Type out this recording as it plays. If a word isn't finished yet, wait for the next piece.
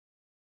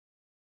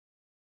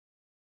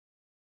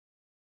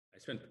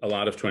spent a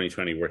lot of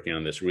 2020 working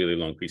on this really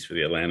long piece for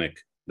the Atlantic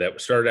that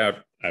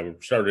I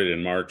started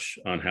in March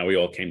on how we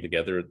all came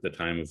together at the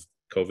time of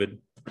COVID.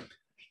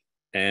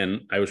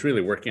 And I was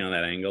really working on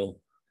that angle.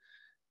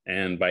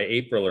 And by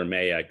April or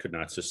May, I could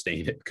not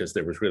sustain it because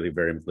there was really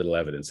very little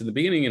evidence. In the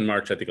beginning in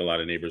March, I think a lot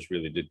of neighbors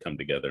really did come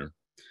together.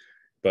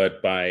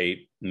 But by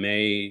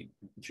May,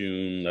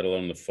 June, let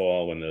alone the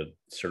fall, when the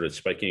started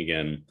spiking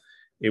again,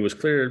 it was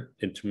clear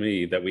to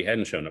me that we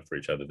hadn't shown up for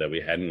each other, that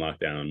we hadn't locked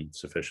down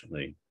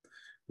sufficiently.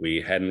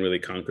 We hadn't really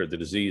conquered the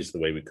disease the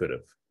way we could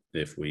have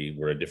if we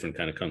were a different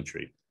kind of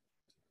country.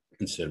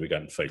 Instead, we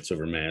got in fights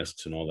over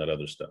masks and all that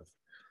other stuff.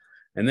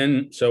 And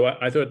then, so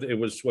I thought it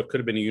was what could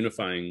have been a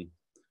unifying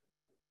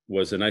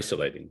was an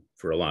isolating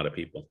for a lot of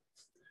people.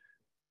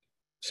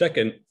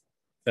 Second,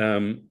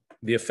 the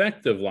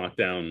effect of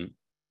lockdown,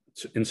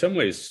 in some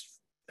ways,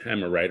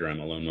 I'm a writer, I'm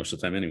alone most of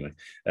the time anyway,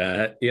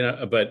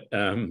 but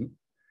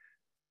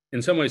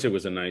in some ways it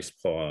was a nice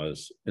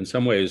pause. In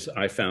some ways,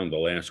 I found the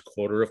last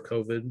quarter of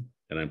COVID,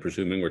 and I'm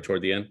presuming we're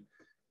toward the end,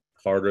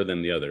 harder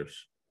than the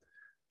others.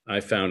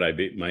 I found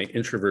my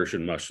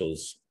introversion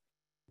muscles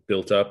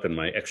built up and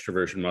my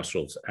extroversion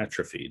muscles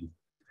atrophied.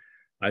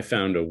 I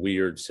found a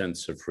weird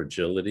sense of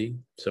fragility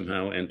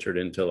somehow entered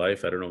into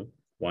life. I don't know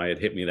why it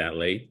hit me that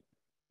late.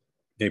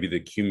 Maybe the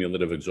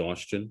cumulative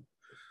exhaustion.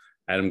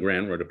 Adam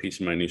Grant wrote a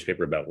piece in my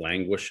newspaper about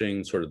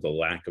languishing, sort of the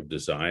lack of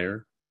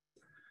desire.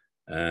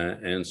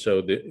 And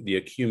so the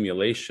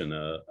accumulation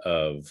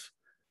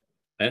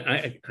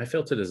I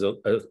felt it as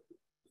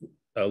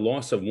a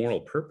loss of moral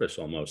purpose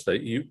almost.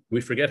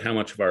 We forget how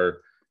much of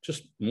our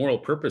just moral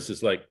purpose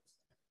is like,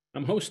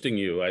 I'm hosting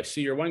you, I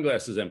see your wine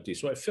glass is empty,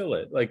 so I fill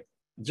it. Like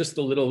just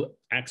the little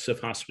acts of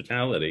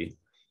hospitality.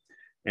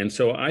 And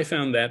so I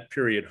found that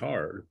period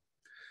hard.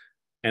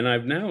 And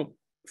I'm now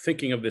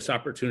thinking of this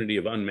opportunity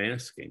of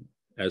unmasking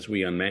as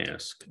we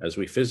unmask, as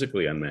we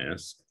physically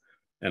unmask,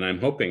 and I'm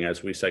hoping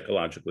as we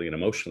psychologically and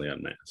emotionally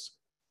unmask.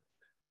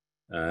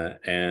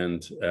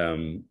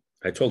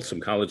 I told some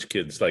college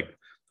kids, like,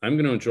 I'm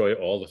going to enjoy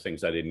all the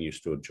things I didn't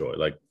used to enjoy,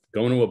 like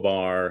going to a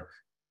bar.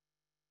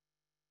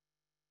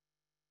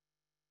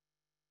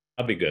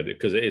 I'll be good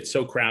because it's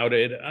so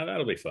crowded.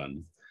 That'll be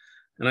fun.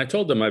 And I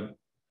told them I'm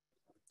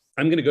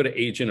going to go to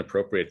age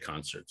inappropriate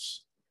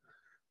concerts.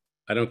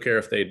 I don't care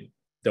if they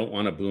don't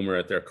want a boomer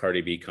at their Cardi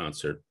B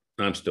concert.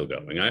 I'm still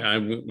going.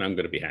 I'm going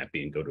to be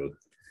happy and go to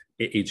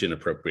age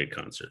inappropriate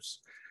concerts.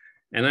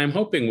 And I'm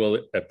hoping we'll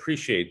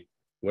appreciate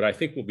what I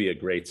think will be a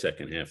great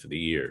second half of the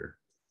year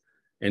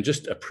and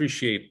just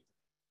appreciate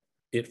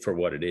it for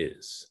what it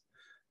is.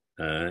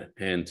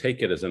 And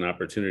take it as an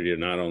opportunity to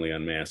not only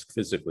unmask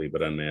physically,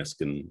 but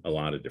unmask in a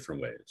lot of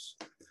different ways.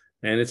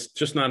 And it's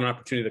just not an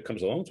opportunity that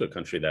comes along to a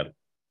country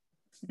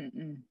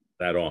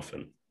that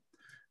often.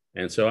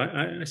 And so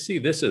I see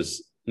this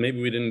as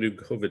maybe we didn't do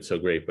COVID so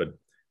great, but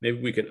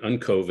maybe we can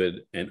unCOVID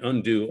and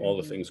undo all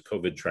the things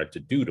COVID tried to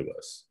do to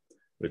us,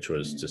 which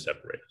was to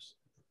separate us.